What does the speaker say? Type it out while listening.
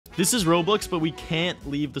This is Roblox, but we can't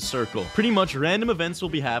leave the circle. Pretty much random events will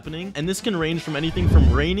be happening, and this can range from anything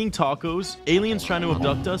from raining tacos, aliens trying to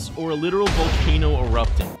abduct us, or a literal volcano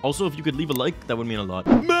erupting. Also, if you could leave a like, that would mean a lot.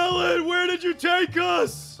 Melon, where did you take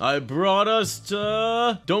us? I brought us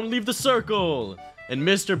to... Don't leave the circle. And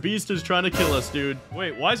Mr. Beast is trying to kill us, dude.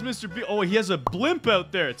 Wait, why is Mr. Beast? Oh, he has a blimp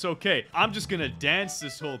out there. It's okay. I'm just gonna dance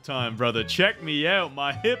this whole time, brother. Check me out.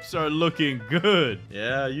 My hips are looking good.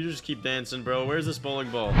 Yeah, you just keep dancing, bro. Where's this bowling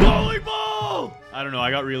ball? Bowling ball! I don't know.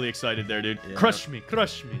 I got really excited there, dude. Yeah. Crush me.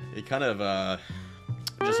 Crush me. It kind of,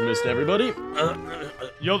 just missed everybody.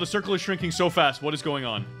 Yo, the circle is shrinking so fast. What is going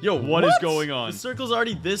on? Yo, what is going on? The circle's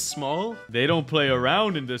already this small? They don't play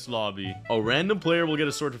around in this lobby. A random player will get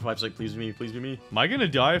a sword for 5 seconds. Please be me. Please be me. Am I gonna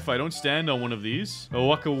die if I don't stand on one of these? A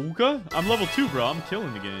waka wooka? I'm level 2, bro. I'm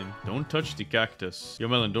killing the game. Don't touch the cactus. Yo,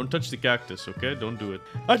 Melon, don't touch the cactus, okay? Don't do it.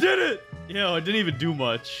 I did it! Yo, I didn't even do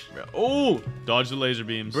much. Oh! Dodge the laser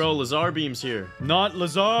beams. Bro, Lazar beam's here. Not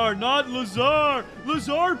Lazar! Not Lazar!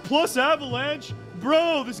 Lazar plus avalanche!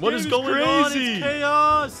 Bro, this game is going crazy. on? It's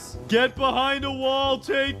chaos. Get behind a wall.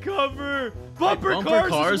 Take cover. Bumper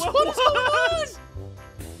cars. As well. What?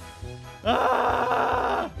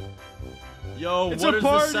 Ah! Yo, it's what a is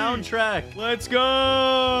party. the soundtrack? Let's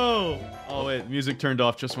go. Oh, wait. Music turned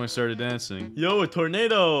off just when I started dancing. Yo, a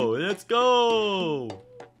tornado. Let's go.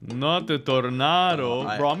 Not the tornado.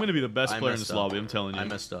 Bro, I'm going to be the best player in this lobby. I'm telling you. I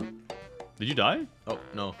messed up. Did you die? Oh,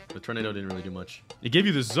 no. The tornado didn't really do much. It gave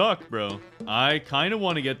you the zuck, bro. I kind of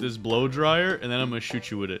want to get this blow dryer, and then I'm going to shoot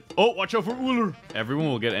you with it. Oh, watch out for Uller. Everyone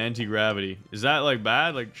will get anti-gravity. Is that, like,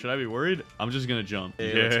 bad? Like, should I be worried? I'm just going to jump.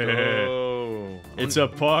 Hey, let's go. It's a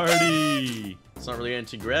party. It's not really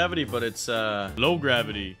anti-gravity, but it's, low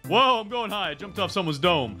gravity. Whoa, I'm going high. I jumped off someone's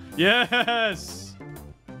dome. Yes.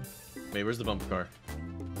 Wait, where's the bumper car?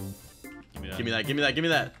 Give me that. Give me that. Give me that. Give me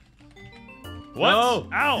that. What? No.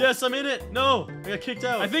 Ow. Yes, I'm in it. No. I got kicked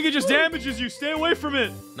out. I think it just damages you. Stay away from it.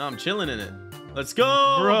 No, I'm chilling in it. Let's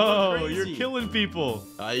go. Bro, you're killing people.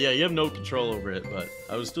 Yeah, you have no control over it, but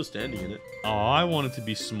I was still standing in it. Oh, I want it to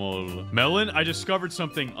be small. Melon, I discovered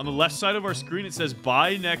something. On the left side of our screen, it says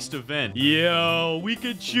buy next event. Yo, we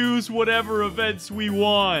could choose whatever events we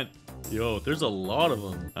want. Yo, there's a lot of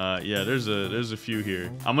them. Yeah, there's a few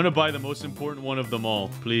here. I'm gonna buy the most important one of them all.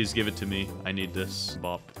 Please give it to me. I need this.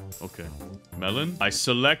 Bop. Okay. Melon, I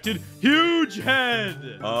selected huge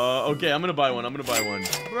head. Okay, I'm gonna buy one. I'm gonna buy one.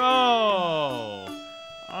 Bro,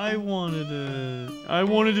 I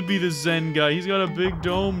wanted to be the Zen guy. He's got a big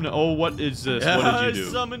dome. Oh, what is this? Yeah, what did you do?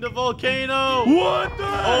 I summoned a volcano. What the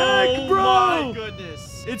heck, bro? Oh my goodness.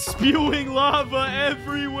 It's spewing lava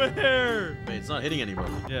everywhere. Wait, it's not hitting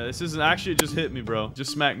anybody. Yeah, this isn't actually. It just hit me, bro.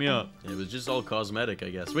 Just smacked me up. It was just all cosmetic, I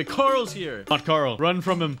guess. Wait, Carl's here. Not Carl. Run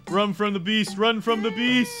from him. Run from the beast. Run from the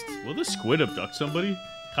beast. Will the squid abduct somebody?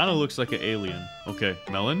 Kind of looks like an alien. Okay,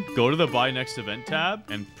 Melon, go to the buy next event tab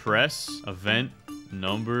and press event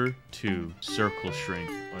number 2. Circle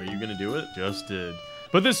shrink. Are you gonna do it? Just did.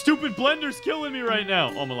 But this stupid blender's killing me right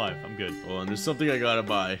now. Oh, I'm alive. I'm good. Oh, and there's something I gotta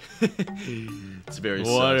buy. It's very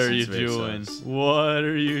sus. What are you doing? What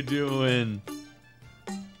are you doing?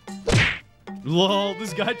 Lol,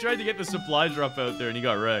 this guy tried to get the supply drop out there and he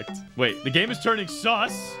got wrecked. Wait, the game is turning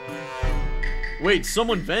sus. Wait,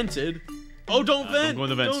 someone vented. Oh, don't vent. Don't go in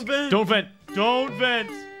the vents. Don't vent. Don't vent. Don't vent.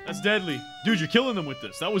 That's deadly. Dude, you're killing them with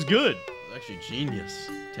this. That was good. Actually, genius.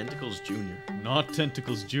 Tentacles Jr. Not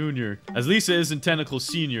Tentacles Jr. As Lisa isn't Tentacles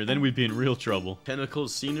Senior, then we'd be in real trouble.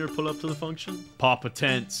 Tentacles Senior pull up to the function? Papa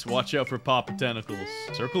Tents. Watch out for Papa Tentacles.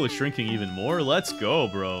 Circle is shrinking even more. Let's go,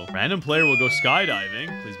 bro. Random player will go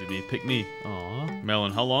skydiving. Please be me. Pick me. Aw.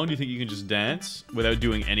 Melon, how long do you think you can just dance without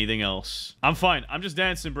doing anything else? I'm fine. I'm just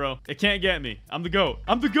dancing, bro. It can't get me. I'm the GOAT.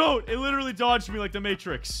 I'm the GOAT. It literally dodged me like the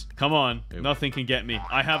Matrix. Come on. Nothing can get me.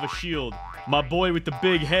 I have a shield. My boy with the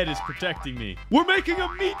big head is protecting me. We're making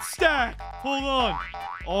a meat stack. Hold on.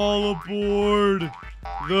 All aboard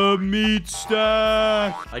the meat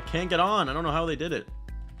stack. I can't get on. I don't know how they did it.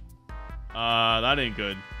 That ain't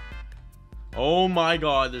good. Oh my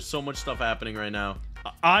god, there's so much stuff happening right now.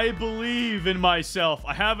 I believe in myself.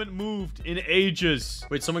 I haven't moved in ages.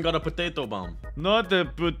 Wait, someone got a potato bomb. Not the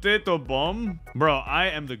potato bomb. Bro, I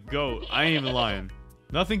am the GOAT. I ain't even lying.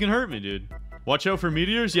 Nothing can hurt me, dude. Watch out for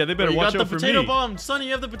meteors? Yeah, they better watch out for me. You got the potato bomb. Sonny,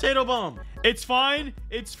 you have the potato bomb. It's fine.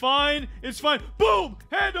 It's fine. It's fine. Boom!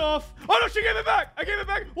 Hand off. Oh, no, she gave it back. I gave it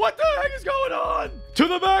back. What the heck is going on? To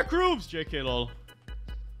the back rooms. JK, lol.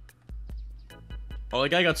 Oh, the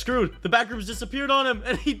guy got screwed. The back rooms disappeared on him,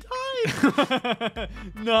 and he died.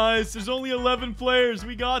 Nice. There's only 11 players.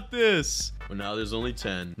 We got this. Well, now there's only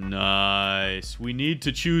 10. Nice. We need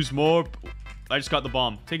to choose more... I just got the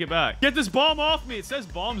bomb. Take it back. Get this bomb off me. It says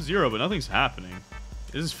bomb 0, but nothing's happening.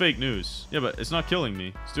 This is fake news. Yeah, but it's not killing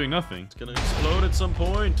me. It's doing nothing. It's gonna explode at some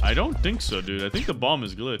point. I don't think so, dude. I think the bomb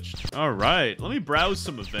is glitched. All right, let me browse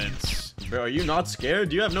some events. Bro, are you not scared?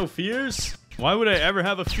 Do you have no fears? Why would I ever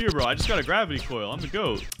have a fear, bro? I just got a gravity coil. I'm the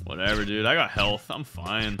GOAT. Whatever, dude. I got health. I'm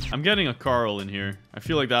fine. I'm getting a Carl in here. I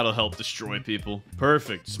feel like that'll help destroy people.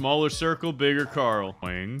 Perfect. Smaller circle, bigger Carl.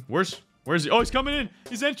 Wing. Where's he? Oh, he's coming in.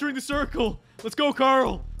 He's entering the circle. Let's go,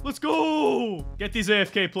 Carl. Let's go. Get these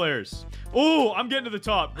AFK players. Oh, I'm getting to the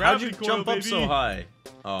top. How'd you Gravity coil, jump up baby. so high?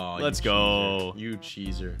 Oh, Let's go. You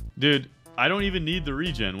cheeser. Dude, I don't even need the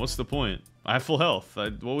regen. What's the point? I have full health.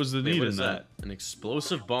 What was the need What in is that? An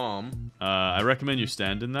explosive bomb. I recommend you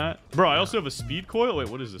stand in that. Bro, I also have a speed coil. Wait,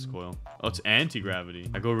 what is this coil? Oh, it's anti-gravity.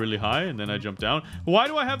 I go really high and then I jump down. Why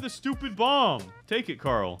do I have this stupid bomb? Take it,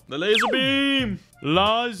 Carl. The laser beam.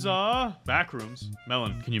 Laza. Backrooms.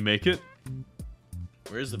 Melon, can you make it?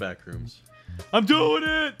 Where's the back rooms? I'm doing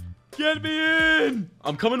it. Get me in.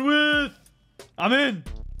 I'm coming with. I'm in.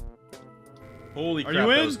 Holy crap, you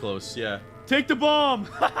in? that was close. Yeah. Take the bomb.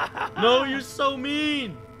 No, you're so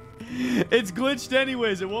mean. It's glitched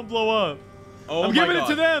anyways. It won't blow up. Oh I'm my giving god. it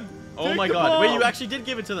to them. Oh Take my the god. bomb. Wait, you actually did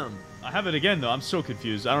give it to them. I have it again, though. I'm so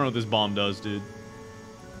confused. I don't know what this bomb does, dude.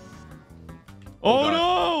 Oh, god.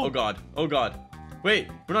 no! Oh god. Oh god. Wait,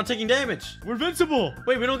 we're not taking damage. We're invincible.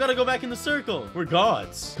 Wait, we don't gotta go back in the circle. We're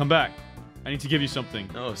gods. Come back. I need to give you something.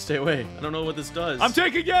 No, stay away. I don't know what this does. I'm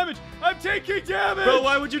taking damage. I'm taking damage. Bro,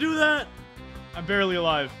 why would you do that? I'm barely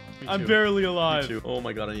alive. Me I'm too. barely Me alive. too. Oh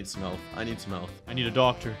my god, I need some health. I need some health. I need a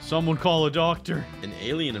doctor. Someone call a doctor. An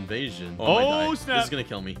alien invasion. Oh, my god. snap. This is gonna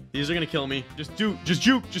kill me. These are gonna kill me. Just juke. Just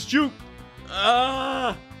juke. Just juke.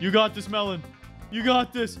 Ah! You got this, Melon. You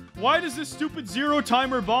got this. Why does this stupid 0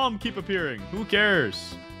 timer bomb keep appearing? Who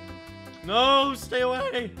cares? No, stay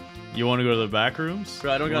away. You want to go to the back rooms?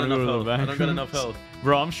 Bro, I don't got enough health. I don't got enough health.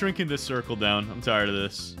 Bro, I'm shrinking this circle down. I'm tired of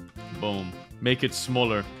this. Boom. Make it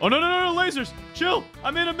smaller. Oh, no, no, no, no, lasers. Chill.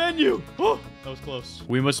 I'm in a menu. Oh, that was close.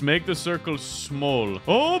 We must make the circle small.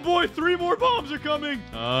 Oh, boy. 3 more bombs are coming.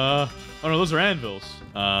 Oh, no, those are anvils.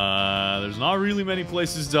 There's not really many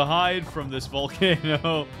places to hide from this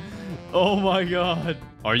volcano. Oh, my God.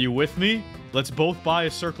 Are you with me? Let's both buy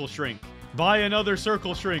a circle shrink. Buy another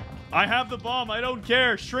circle shrink. I have the bomb. I don't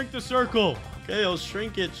care. Shrink the circle. Okay, I'll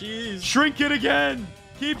shrink it. Jeez. Shrink it again.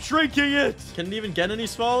 Keep shrinking it. Can it even get any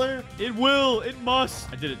smaller? It will. It must.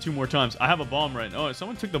 I did it 2 more times. I have a bomb right now. Oh,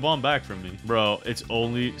 someone took the bomb back from me. Bro, it's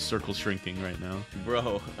only circle shrinking right now.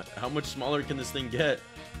 Bro, how much smaller can this thing get?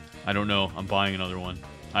 I don't know. I'm buying another one.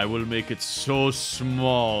 I will make it so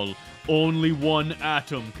small. Only 1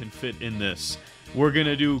 atom can fit in this. We're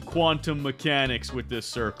gonna do quantum mechanics with this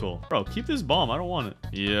circle. Bro, keep this bomb. I don't want it.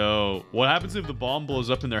 Yo, what happens if the bomb blows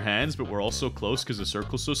up in their hands, but we're all so close because the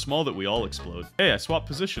circle's so small that we all explode? Hey, I swapped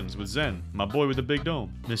positions with Zen, my boy with the big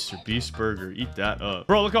dome. Mr. Beast Burger, eat that up.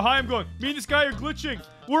 Bro, look how high I'm going. Me and this guy are glitching.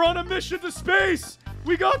 We're on a mission to space.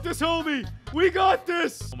 We got this, homie. We got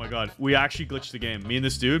this. Oh my god. We actually glitched the game. Me and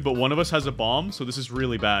this dude, but one of us has a bomb, so this is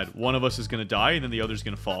really bad. One of us is gonna die, and then the other's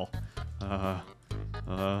gonna fall.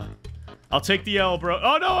 I'll take the L, bro.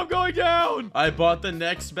 Oh, no, I'm going down. I bought the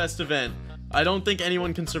next best event. I don't think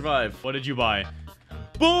anyone can survive. What did you buy?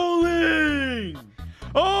 Bowling!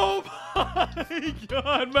 Oh, my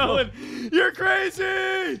God, Melon. You're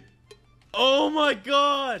crazy. Oh, my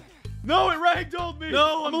God. No, it ragdolled me.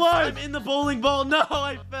 No, I'm alive. I'm in the bowling ball. No,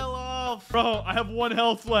 I fell off. Bro, I have 1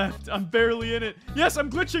 health left. I'm barely in it. Yes, I'm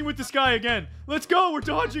glitching with this guy again. Let's go. We're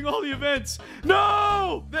dodging all the events.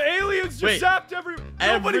 No! The aliens just zapped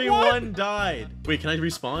Everyone died. Wait, can I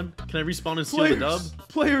respawn? Can I respawn and steal the dub?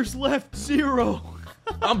 Players left 0.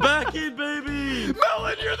 I'm back in, baby.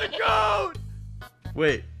 Melon, you're the GOAT.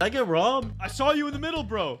 Wait, did I get robbed? I saw you in the middle,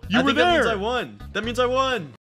 bro. You were think there. That means I won. That means I won.